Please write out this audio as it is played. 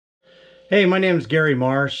Hey, my name is Gary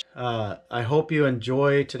Marsh. I hope you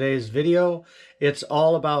enjoy today's video. It's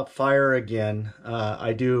all about fire again.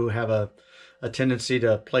 I do have a tendency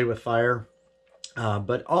to play with fire,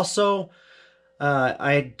 but also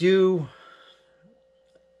I do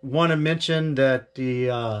want to mention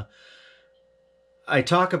that I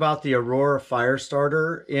talk about the Aurora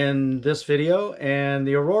Firestarter in this video, and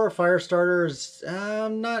the Aurora Firestarter is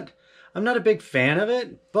I'm not a big fan of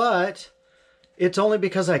it, but it's only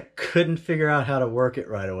because I couldn't figure out how to work it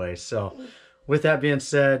right away. So with that being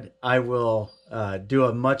said, I will do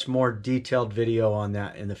a much more detailed video on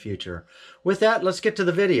that in the future. With that, let's get to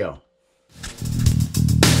the video.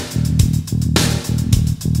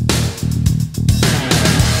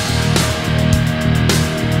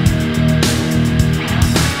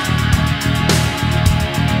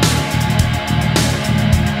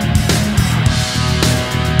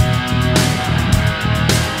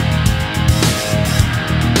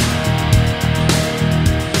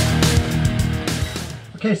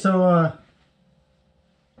 Okay, so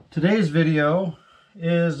today's video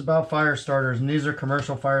is about fire starters, and these are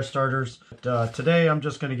commercial fire starters. Today I'm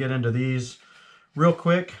just going to get into these real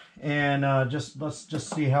quick and let's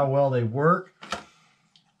just see how well they work.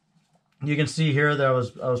 You can see here that I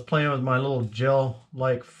was playing with my little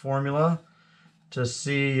gel-like formula to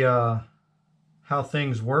see how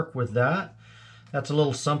things work with that. That's a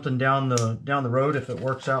little something down the road. If it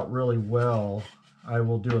works out really well, I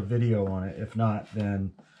will do a video on it. If not,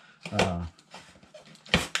 then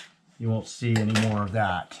you won't see any more of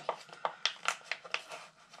that.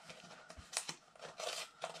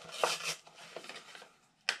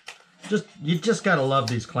 You just gotta love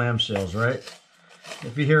these clamshells, right?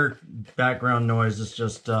 If you hear background noise, it's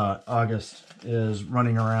just August is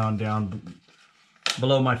running around down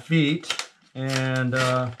below my feet and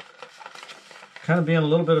kind of being a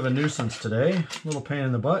little bit of a nuisance today. A little pain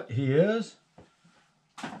in the butt, he is.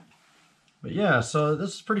 But yeah, so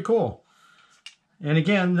this is pretty cool. And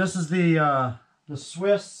again, this is the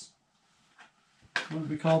Swiss, what do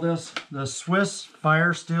we call this? The Swiss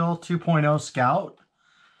Firesteel 2.0 Scout.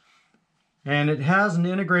 And it has an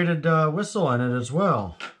integrated whistle in it as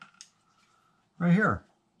well. Right here.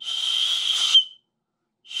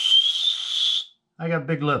 I got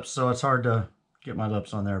big lips, so it's hard to get my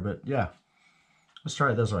lips on there, but yeah. Let's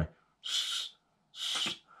try it this way.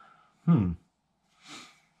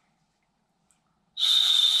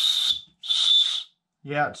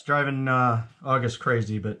 Yeah, it's driving August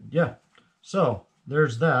crazy, but yeah. So,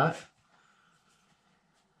 there's that.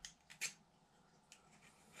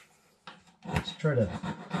 Let's try to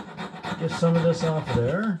get some of this off of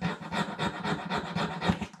there.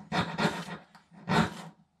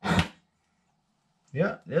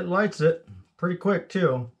 Yeah, it lights it pretty quick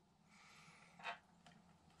too.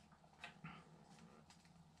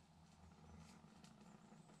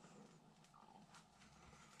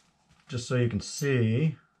 Just so you can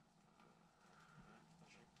see.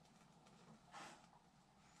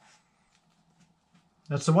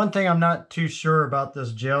 That's the one thing I'm not too sure about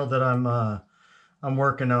this gel that I'm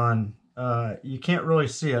working on. You can't really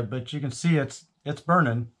see it, but you can see it's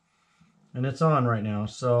burning and it's on right now.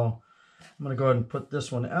 So I'm gonna go ahead and put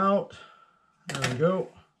this one out. There we go.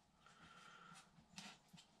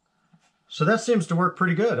 So that seems to work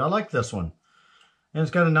pretty good. I like this one. And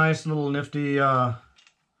it's got a nice little nifty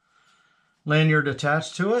lanyard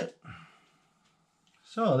attached to it.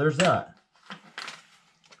 So there's that.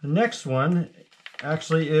 The next one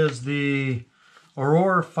actually is the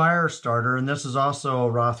Aurora Firestarter, and this is also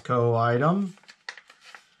a Rothco item.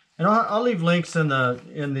 And I'll leave links in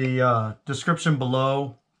the description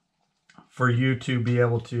below for you to be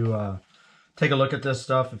able to take a look at this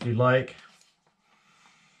stuff if you like.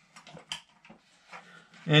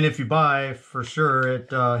 And if you buy, for sure, it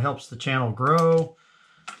helps the channel grow.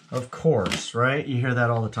 Of course, right? You hear that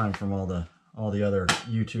all the time from all the other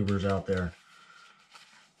YouTubers out there.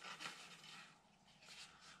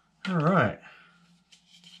 All right.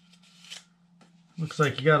 Looks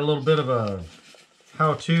like you got a little bit of a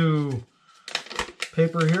how-to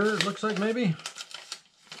paper here, it looks like maybe.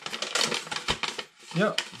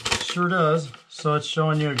 Yep, sure does. So it's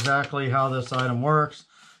showing you exactly how this item works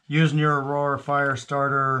using your Aurora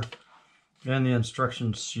Firestarter and the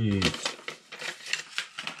instruction sheet.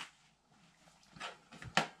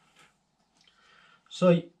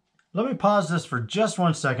 So let me pause this for just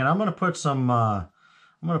 1 second. I'm gonna put some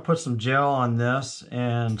gel on this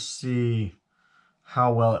and see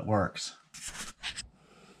how well it works.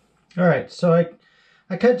 All right, so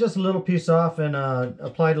I cut just a little piece off and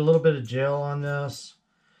applied a little bit of gel on this.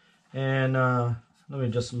 And let me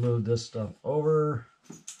just move this stuff over.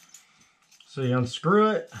 So you unscrew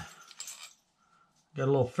it. Got a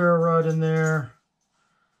little ferro rod in there.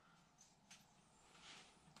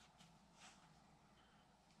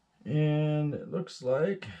 And it looks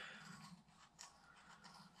like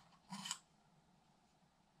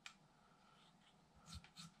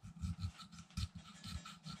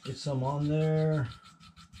get some on there.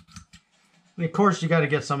 And of course, you got to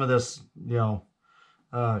get some of this, you know,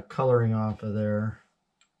 coloring off of there.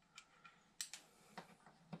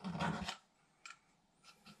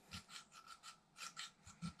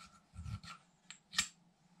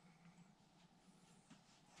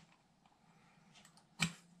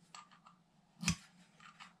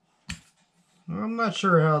 I'm not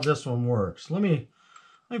sure how this one works. Let me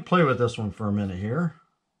play with this one for a minute here.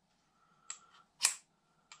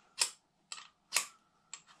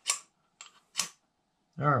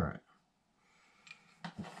 All right.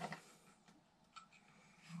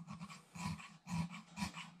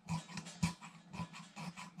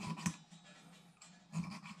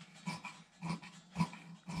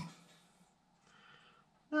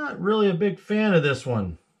 Not really a big fan of this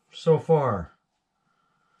one so far.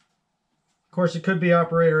 Of course, it could be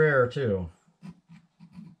operator error too.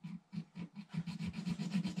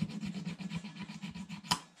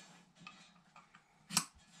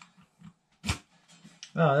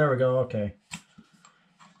 Oh, there we go. Okay.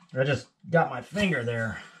 I just got my finger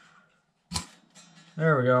there.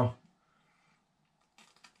 There we go.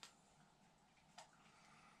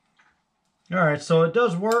 All right, so it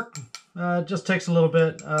does work. It just takes a little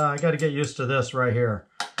bit. I got to get used to this right here.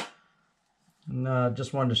 And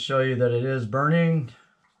just wanted to show you that it is burning.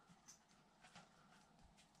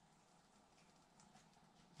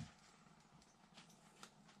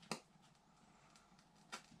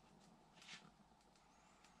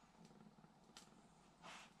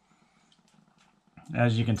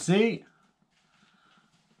 As you can see,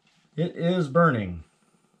 it is burning.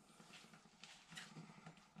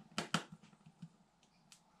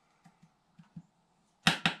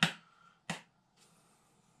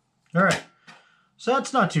 All right, so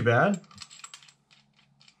that's not too bad.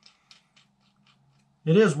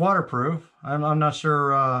 It is waterproof. I'm not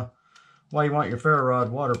sure why you want your ferro rod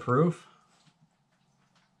waterproof,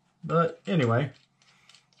 but anyway.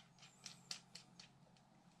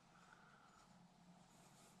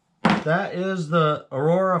 That is the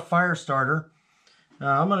Aurora Firestarter.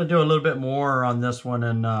 I'm going to do a little bit more on this one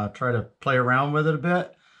and try to play around with it a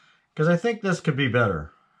bit, because I think this could be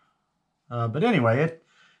better. But anyway,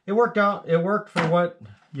 it worked out. It worked for what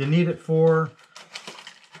you need it for.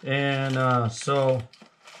 And so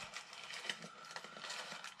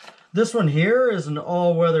this one here is an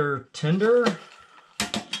all-weather tinder.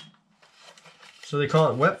 So they call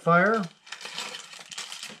it wet fire.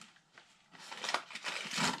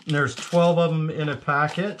 And there's 12 of them in a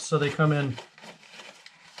packet, so they come in.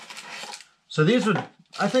 So these would,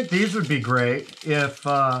 I think these would be great if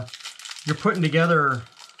you're putting together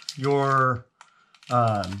your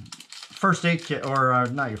first aid kit, or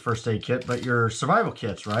not your first aid kit, but your survival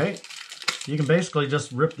kits, right? You can basically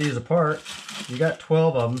just rip these apart. You got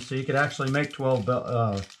 12 of them, so you could actually make 12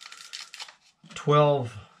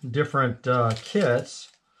 different kits.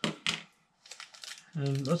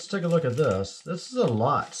 And let's take a look at this. This is a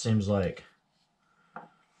lot, seems like.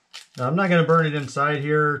 Now, I'm not going to burn it inside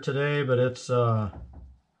here today, but it's but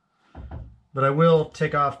I will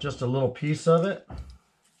take off just a little piece of it.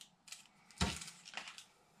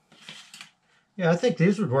 Yeah, I think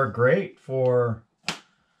these would work great for,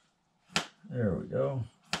 there we go.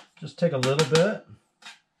 Just take a little bit.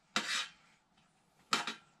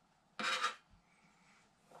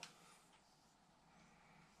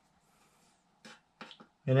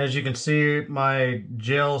 And as you can see, my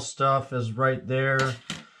gel stuff is right there,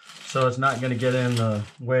 so it's not going to get in the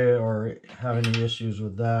way or have any issues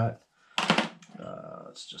with that.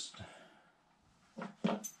 Let's just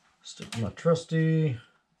stick my trusty.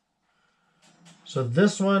 So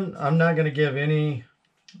this one, I'm not going to give any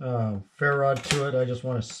ferro rod to it. I just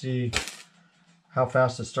want to see how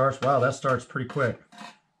fast it starts. Wow, that starts pretty quick.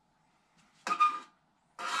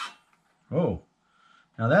 Oh.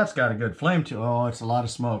 Now that's got a good flame to it. Oh, it's a lot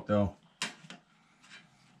of smoke though.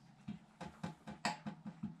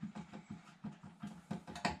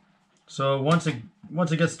 So once it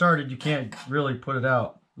gets started, you can't really put it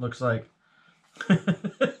out, looks like.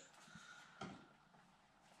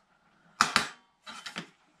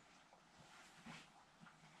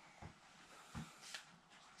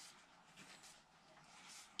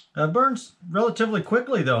 It burns relatively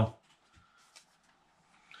quickly though.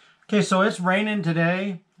 Okay, so it's raining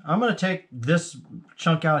today. I'm going to take this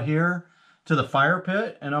chunk out here to the fire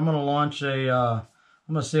pit, and I'm going to launch a, I'm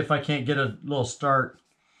going to see if I can't get a little start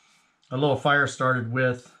a little fire started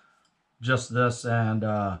with just this and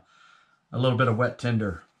a little bit of wet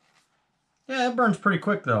tinder. Yeah, it burns pretty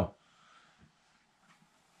quick though.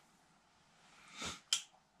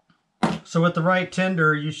 So with the right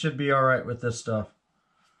tinder, you should be all right with this stuff.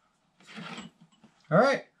 All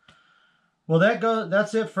right. Well,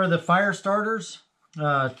 that's it for the fire starters.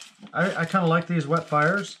 I kind of like these wet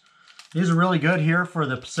fires. These are really good here for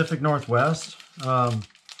the Pacific Northwest,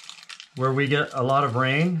 where we get a lot of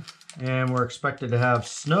rain, and we're expected to have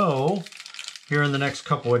snow here in the next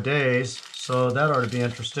couple of days, so that ought to be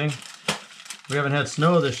interesting. We haven't had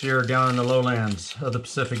snow this year down in the lowlands of the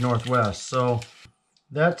Pacific Northwest. So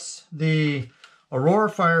that's the Aurora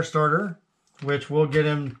fire starter, which we'll get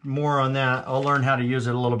in more on that. I'll learn how to use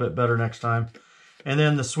it a little bit better next time. And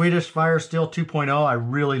then the Swedish Fire Steel 2.0, I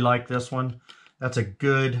really like this one. That's a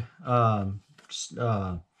good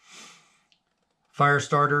fire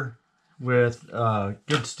starter with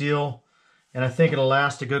good steel. And I think it'll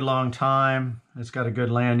last a good long time. It's got a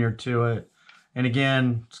good lanyard to it. And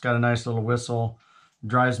again, it's got a nice little whistle. It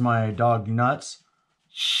drives my dog nuts.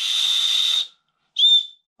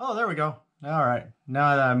 Oh, there we go. All right.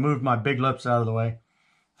 Now that I moved my big lips out of the way.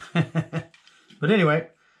 But anyway,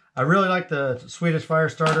 I really like the Swedish fire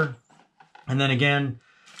starter. And then again,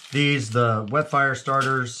 the wet fire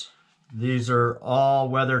starters, these are all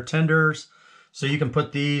weather tinders. So you can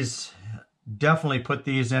put these, definitely put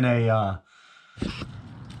these in a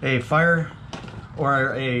fire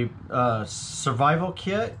or a survival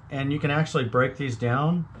kit, and you can actually break these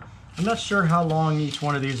down. I'm not sure how long each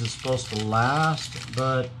one of these is supposed to last,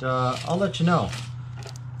 but I'll let you know.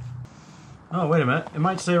 Oh, wait a minute. It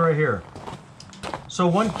might say right here. So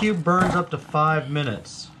 1 cube burns up to 5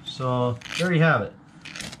 minutes. So there you have it.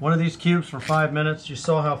 One of these cubes for 5 minutes. You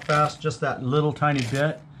saw how fast just that little tiny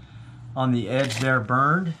bit on the edge there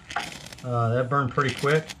burned. That burned pretty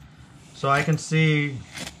quick. So I can see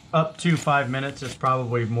up to 5 minutes. It's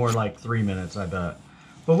probably more like 3 minutes, I bet.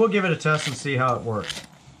 But we'll give it a test and see how it works.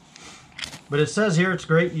 But it says here it's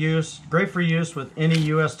great for use with any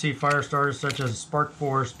UST fire starters such as Spark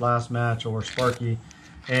Force, Blast Match, or Sparky.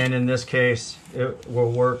 And in this case, it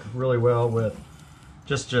will work really well with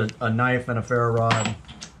just a knife and a ferro rod,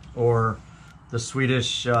 or the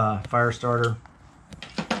Swedish fire starter.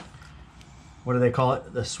 What do they call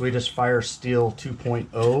it? The Swedish Fire Steel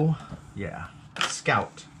 2.0. Yeah,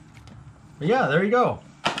 Scout. But yeah, there you go.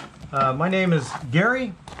 My name is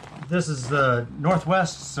Gary. This is the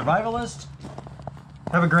Northwest Survivalist.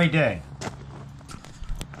 Have a great day.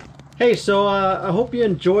 Hey, so I hope you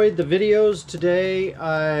enjoyed the videos today.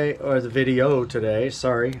 Or the video today,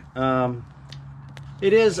 sorry.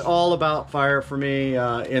 It is all about fire for me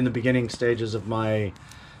in the beginning stages of my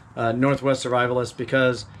Northwest Survivalist,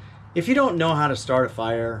 because if you don't know how to start a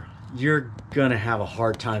fire, you're gonna have a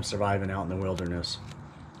hard time surviving out in the wilderness.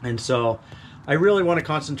 And so I really want to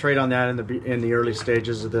concentrate on that in the early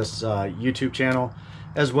stages of this YouTube channel,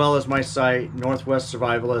 as well as my site,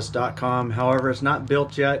 northwestsurvivalist.com. However, it's not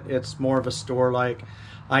built yet. It's more of a store-like.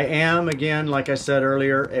 I am, again, like I said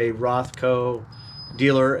earlier, a Rothco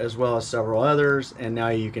dealer, as well as several others. And now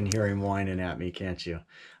you can hear him whining at me, can't you?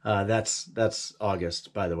 That's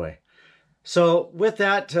August, by the way. So with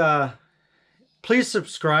that, please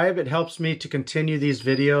subscribe. It helps me to continue these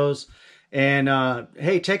videos. And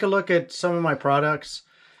hey, take a look at some of my products.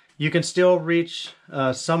 You can still reach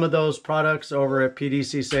some of those products over at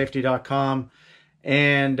pdcsafety.com.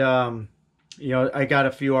 And, you know, I got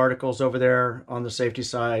a few articles over there on the safety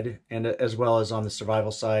side, and as well as on the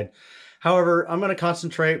survival side. However, I'm going to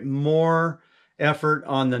concentrate more effort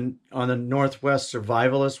on the Northwest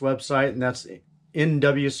Survivalist website, and that's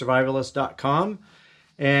nwsurvivalist.com.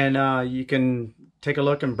 And you can take a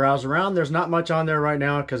look and browse around. There's not much on there right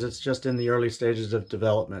now because it's just in the early stages of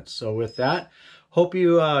development. So with that, hope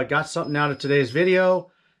you got something out of today's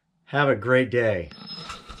video. Have a great day.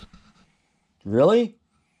 Really?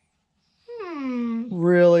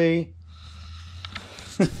 Really?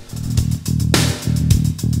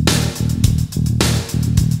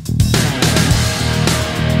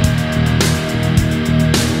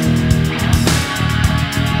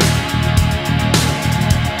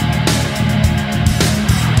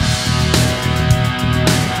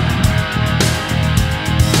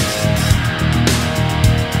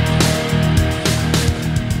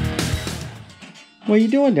 What are you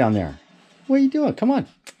doing down there? What are you doing? Come on.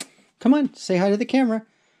 Come on. Say hi to the camera.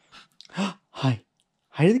 Hi.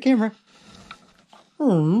 Hi to the camera.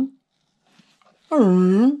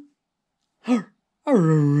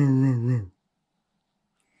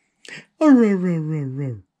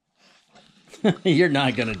 You're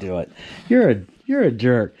not going to do it. You're a You're a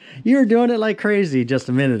jerk. You were doing it like crazy just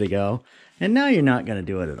a minute ago, and now you're not going to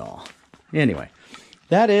do it at all. Anyway,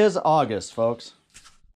 that is August, folks.